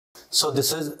So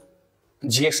this is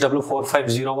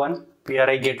GXW4501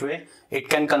 PRI gateway. It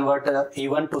can convert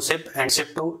E1 to SIP and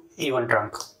SIP to E1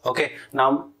 trunk. Okay,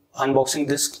 now unboxing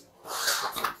this.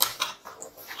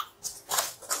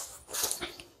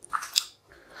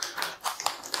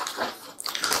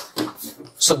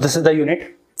 So this is the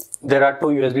unit. There are two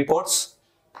USB ports,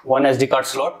 one SD card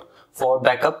slot for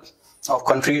backup of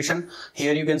configuration.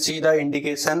 Here you can see the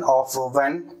indication of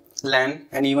WAN, LAN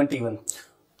and even T1.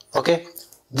 Okay,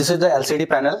 this is the LCD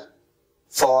panel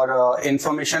for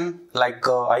information like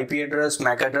IP address,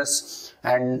 MAC address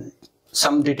and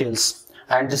some details.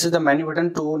 And this is the menu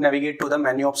button to navigate to the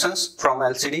menu options from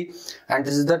LCD, and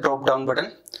this is the drop down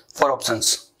button for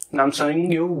options. Now I'm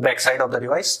showing you back side of the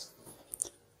device.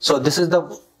 So this is the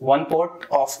one port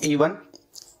of E1,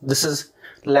 this is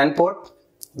LAN port,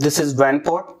 this is WAN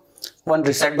port, one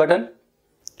reset button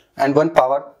and one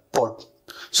power port.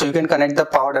 So you can connect the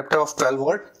power adapter of 12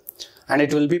 volt and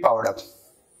it will be powered up.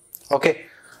 Okay,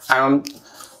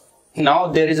 now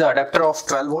there is an adapter of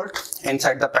 12 volt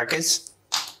inside the package,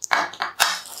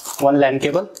 one LAN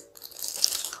cable.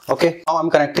 Okay, now I'm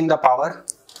connecting the power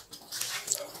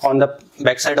on the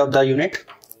back side of the unit.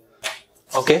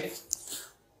 Okay,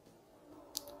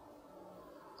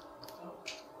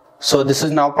 so this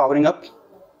is now powering up,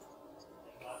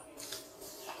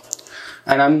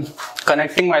 and I'm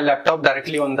connecting my laptop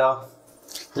directly on the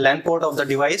LAN port of the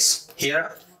device.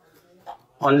 Here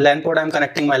on LAN port I'm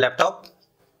connecting my laptop.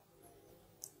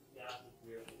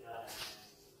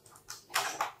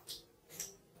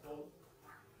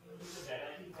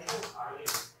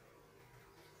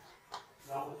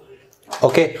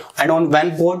 Okay, and on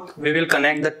WAN port we will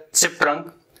connect the SIP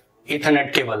trunk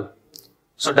Ethernet cable.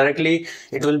 So directly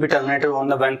it will be terminated on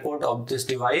the WAN port of this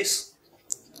device.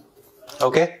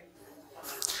 Okay,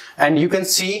 and you can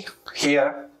see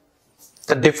here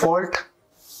the default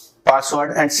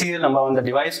password and serial number on the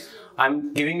device.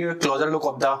 I'm giving you a closer look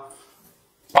of the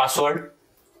password.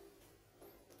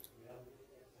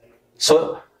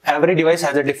 So every device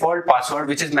has a default password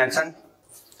which is mentioned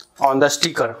on the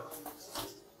sticker.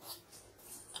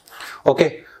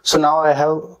 Okay, so now I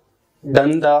have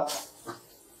done the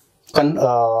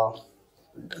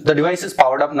device is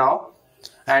powered up now,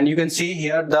 and you can see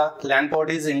here the LAN port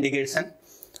is indication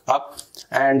up,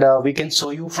 and we can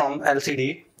show you from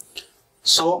LCD.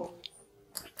 So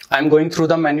I'm going through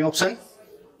the menu option.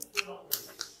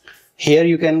 Here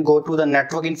you can go to the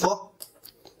network info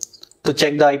to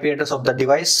check the IP address of the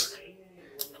device.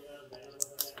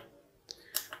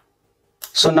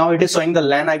 So now it is showing the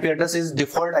LAN IP address is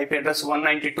default IP address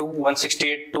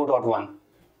 192.168.2.1.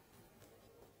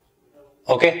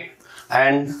 Okay,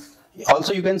 and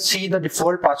also you can see the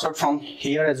default password from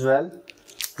here as well.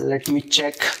 Let me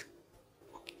check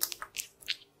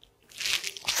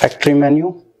factory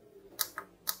menu.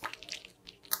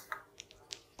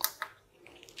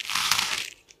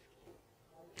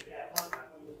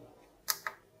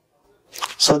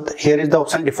 So here is the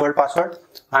option default password.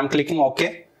 I'm clicking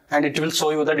OK and it will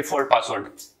show you the default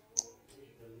password.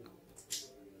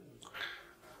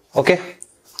 Okay,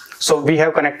 so we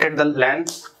have connected the LAN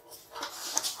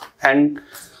and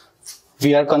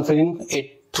we are configuring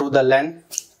it through the LAN.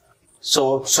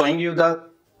 So showing you the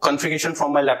configuration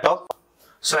from my laptop.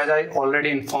 So as I already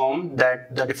informed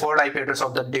that the default IP address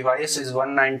of the device is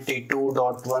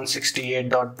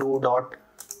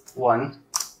 192.168.2.1.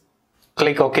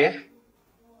 Click OK.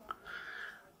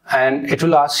 And it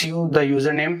will ask you the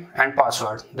username and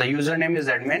password. The username is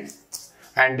admin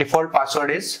and default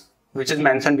password is which is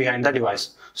mentioned behind the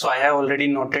device. So I have already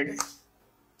noted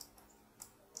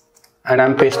and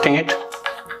I'm pasting it.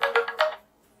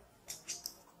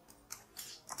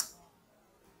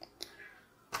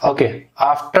 Okay,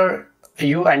 after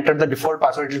you enter the default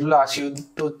password, it will ask you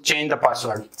to change the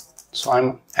password. So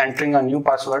I'm entering a new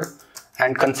password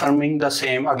and confirming the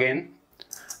same again.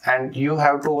 And you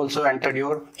have to also enter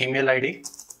your email ID.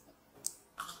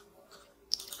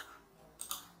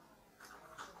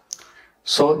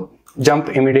 So jump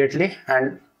immediately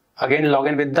and again log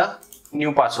in with the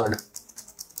new password.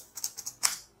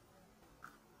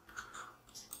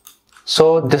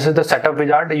 So this is the setup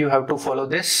wizard. You have to follow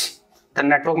this. The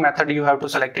network method you have to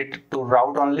select it to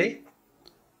route only.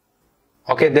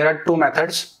 Okay, there are two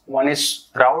methods. One is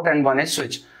route and one is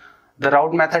switch. The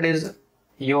route method is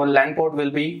your LAN port will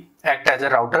be act as a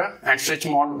router and switch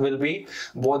mode will be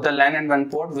both the LAN and WAN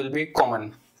port will be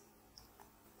common.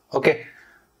 Okay.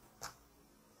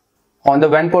 On the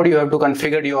WAN port you have to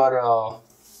configure your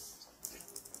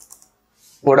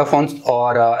Vodafone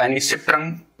or any SIP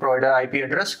trunk provider IP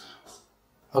address.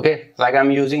 Okay, like I'm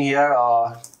using here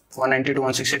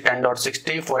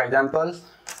 192.168.10.60 for example,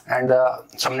 and the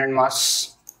subnet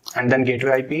mask, and then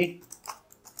gateway IP,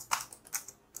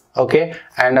 okay,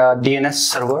 and a DNS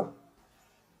server,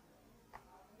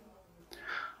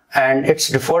 and its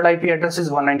default IP address is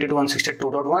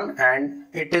 192.168.2.1, and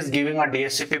it is giving a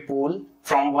DHCP pool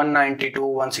from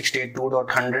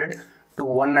 192.168.2.100 to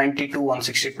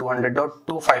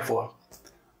 192.168.200.254.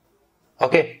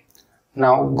 okay.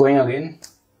 Now going again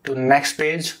to next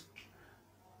page,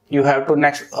 you have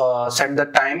to set the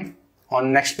time.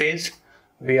 On next page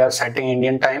we are setting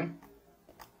Indian time,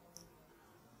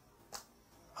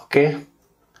 okay,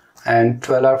 and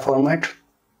 12-hour format.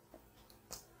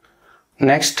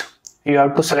 Next you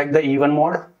have to select the E1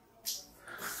 mode.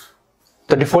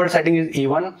 The default setting is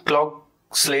E1, clock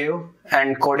slave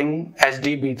and coding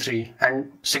SDB3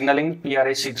 and signaling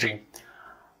PRIC3.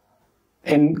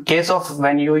 In case of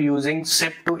when you are using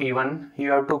SIP to E1,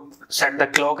 you have to set the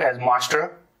clock as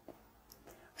master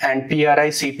and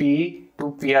PRICPE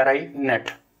to PRI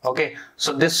net. Okay,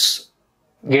 so this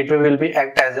gateway will be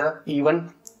act as a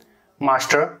E1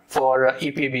 master for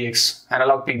EPBX,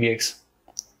 analog PBX,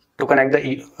 to connect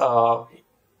the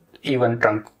E1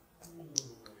 trunk.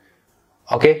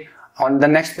 Okay, on the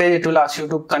next page it will ask you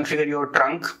to configure your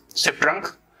trunk, SIP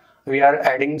trunk. We are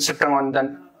adding SIP trunk on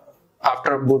the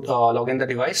after boot login the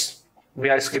device.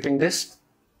 We are skipping this.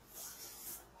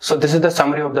 So this is the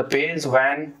summary of the page: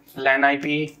 WAN, LAN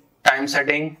IP, time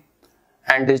setting,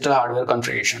 and digital hardware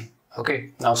configuration. Okay,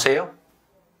 now save,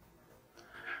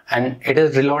 and it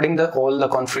is reloading all the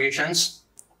configurations.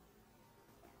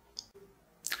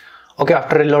 Okay,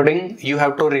 after reloading you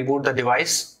have to reboot the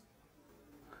device.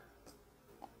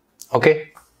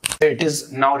 Okay, it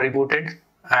is now rebooted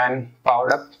and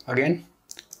powered up again.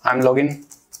 I'm logging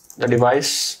the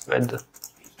device with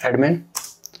admin.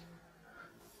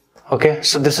 Okay,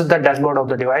 so this is the dashboard of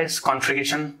the device: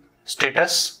 configuration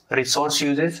status, resource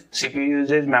usage, CPU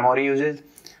usage, memory usage,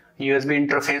 USB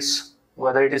interface,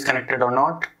 whether it is connected or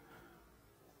not,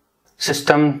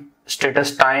 system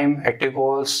status, time, active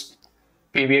calls,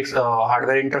 PBX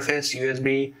hardware interface,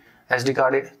 USB, SD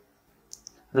card,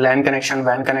 LAN connection,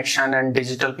 WAN connection, and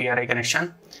digital PRI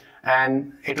connection.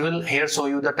 And it will here show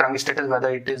you the trunk status, whether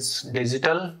it is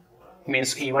digital,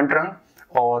 means E1 trunk,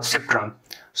 or SIP trunk.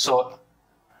 So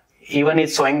E1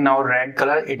 is showing now red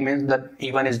color, it means that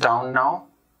E1 is down now.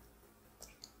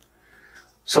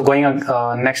 So going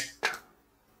on next,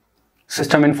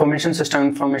 system information. System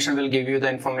information will give you the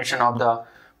information of the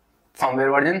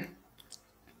firmware version.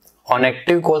 On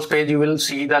active calls page you will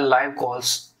see the live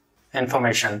calls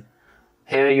information.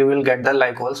 Here you will get the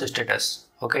live calls status.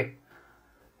 Okay,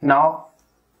 now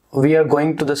we are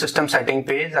going to the system setting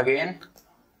page again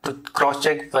to cross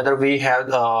check whether we have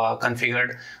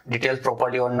configured details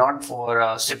properly or not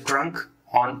for SIP trunk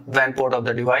on WAN port of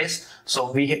the device.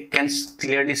 So we can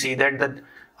clearly see that the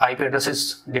IP address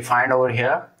is defined over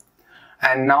here,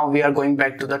 and now we are going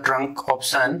back to the trunk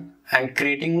option and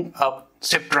creating a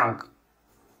SIP trunk.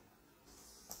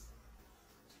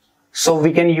 So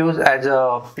we can use as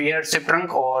a peer SIP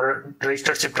trunk or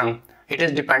registered SIP trunk. It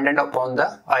is dependent upon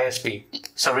the ISP,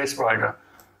 service provider.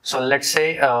 So let's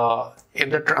say if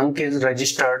the trunk is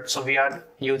registered, so we are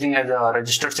using as a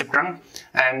registered SIP trunk,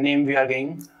 and name we are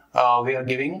giving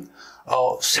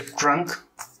SIP trunk,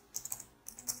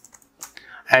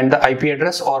 and the IP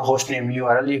address or host name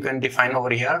URL you can define over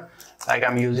here. Like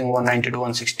I'm using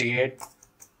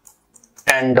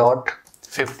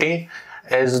 192.168.10.50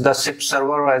 is the SIP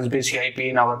server or SBC IP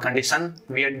in our condition.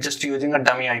 We are just using a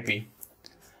dummy IP.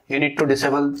 You need to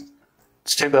disable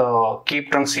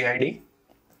keep trunk CID,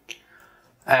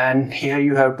 and here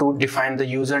you have to define the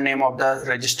username of the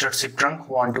registered SIP trunk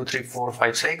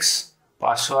 123456,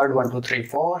 password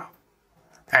 1234,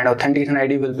 and authentication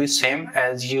ID will be same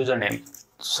as username.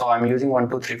 So I'm using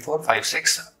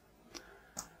 123456.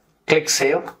 Click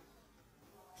save.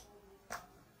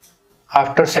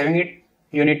 After saving it,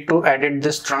 you need to edit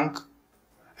this trunk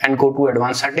and go to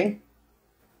advanced setting,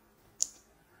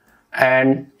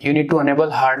 and you need to enable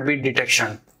heartbeat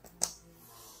detection.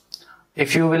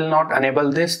 If you will not enable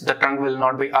this, the trunk will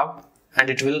not be up and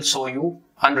it will show you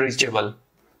unreachable.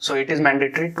 So it is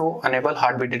mandatory to enable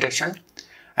heartbeat detection,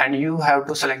 and you have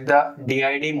to select the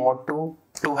DID mode to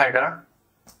header,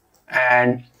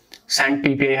 and send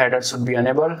PPI header should be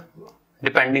enabled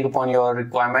depending upon your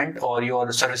requirement or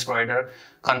your service provider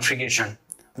configuration.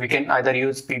 We can either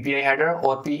use PPI header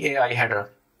or PAI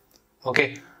header.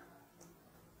 Okay,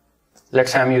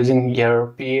 let's say I'm using your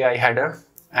PAI header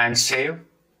and save.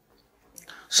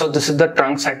 So this is the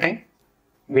trunk setting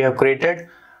we have created.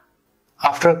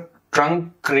 After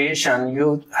trunk creation,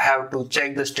 you have to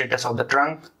check the status of the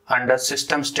trunk under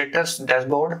system status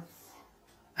dashboard,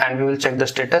 and we will check the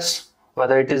status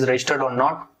whether it is registered or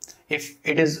not. If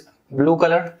it is blue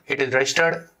color, it is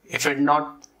registered. If it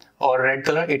not, or red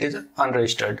color, it is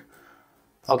unregistered.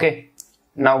 Okay,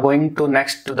 now going to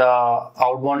next to the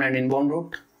outbound and inbound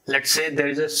route. Let's say there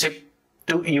is a SIP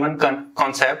to even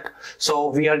concept. So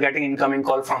we are getting incoming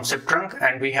call from SIP trunk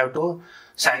and we have to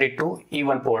send it to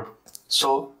even port.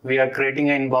 So we are creating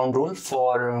an inbound rule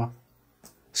for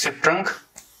SIP trunk,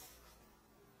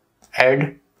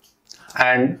 add,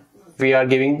 and we are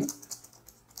giving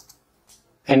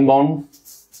inbound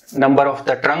number of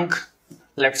the trunk.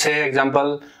 Let's say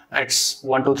example, it's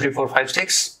 1 2 3 4 5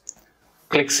 6.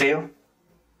 Click save,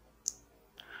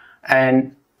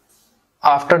 and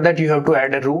after that you have to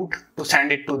add a route to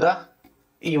send it to the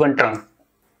even trunk.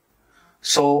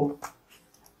 So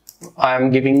I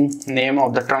am giving name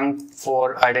of the trunk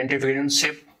for identification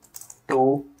SIP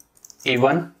to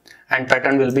even, and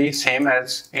pattern will be same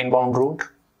as inbound route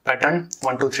pattern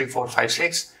 1 2 3 4 5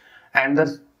 6, and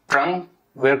the trunk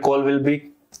where call will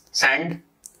be sent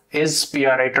is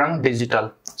PRI trunk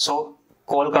digital. So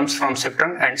call comes from SIP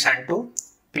trunk and sent to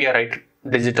PRI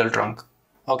digital trunk.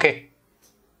 Okay,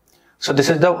 so this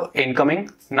is the incoming.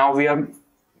 Now we are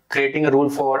creating a rule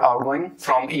for outgoing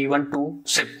from even to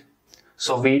SIP.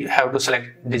 So we have to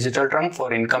select digital trunk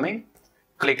for incoming,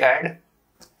 click add,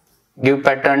 give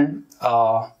pattern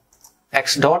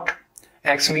x dot.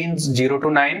 X means 0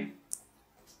 to 9,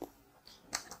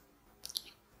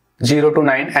 0 to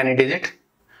 9 any digit,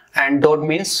 and dot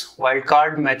means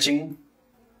wildcard matching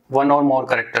one or more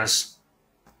characters.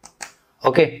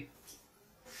 Okay,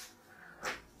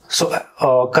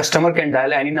 so customer can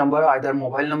dial any number, either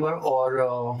mobile number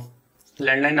or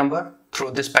landline number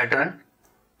through this pattern.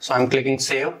 So I'm clicking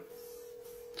save,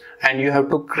 and you have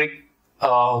to click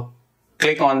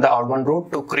on the outbound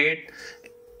route to create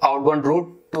outbound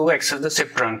route to access the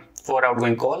SIP trunk for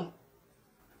outgoing call.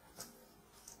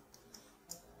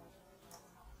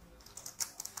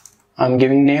 I'm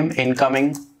giving name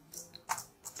incoming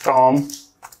from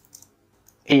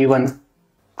even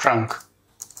trunk.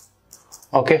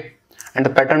 Okay, and the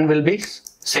pattern will be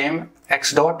same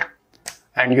x dot,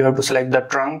 and you have to select the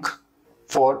trunk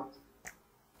for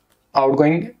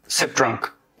outgoing SIP trunk.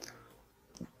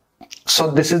 So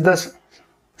this is the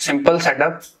simple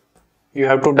setup you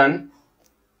have to done.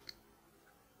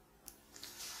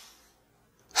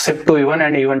 SIP to even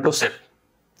and even to SIP.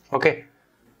 Okay,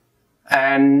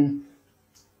 and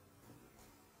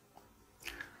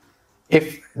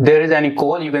if there is any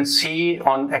call, you can see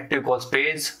on active calls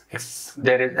page if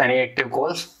there is any active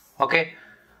calls. Okay,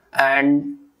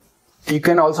 and you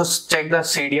can also check the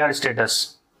CDR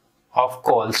status of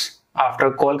calls. After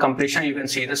call completion, you can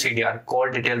see the CDR, call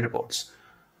detail reports.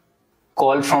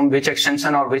 Call from which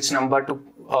extension or which number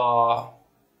to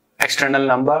external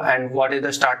number, and what is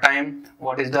the start time,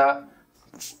 what is the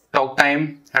talk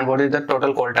time, and what is the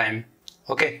total call time.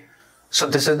 Okay, so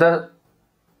this is the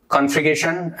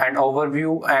configuration and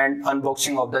overview and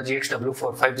unboxing of the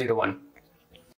GXW4501.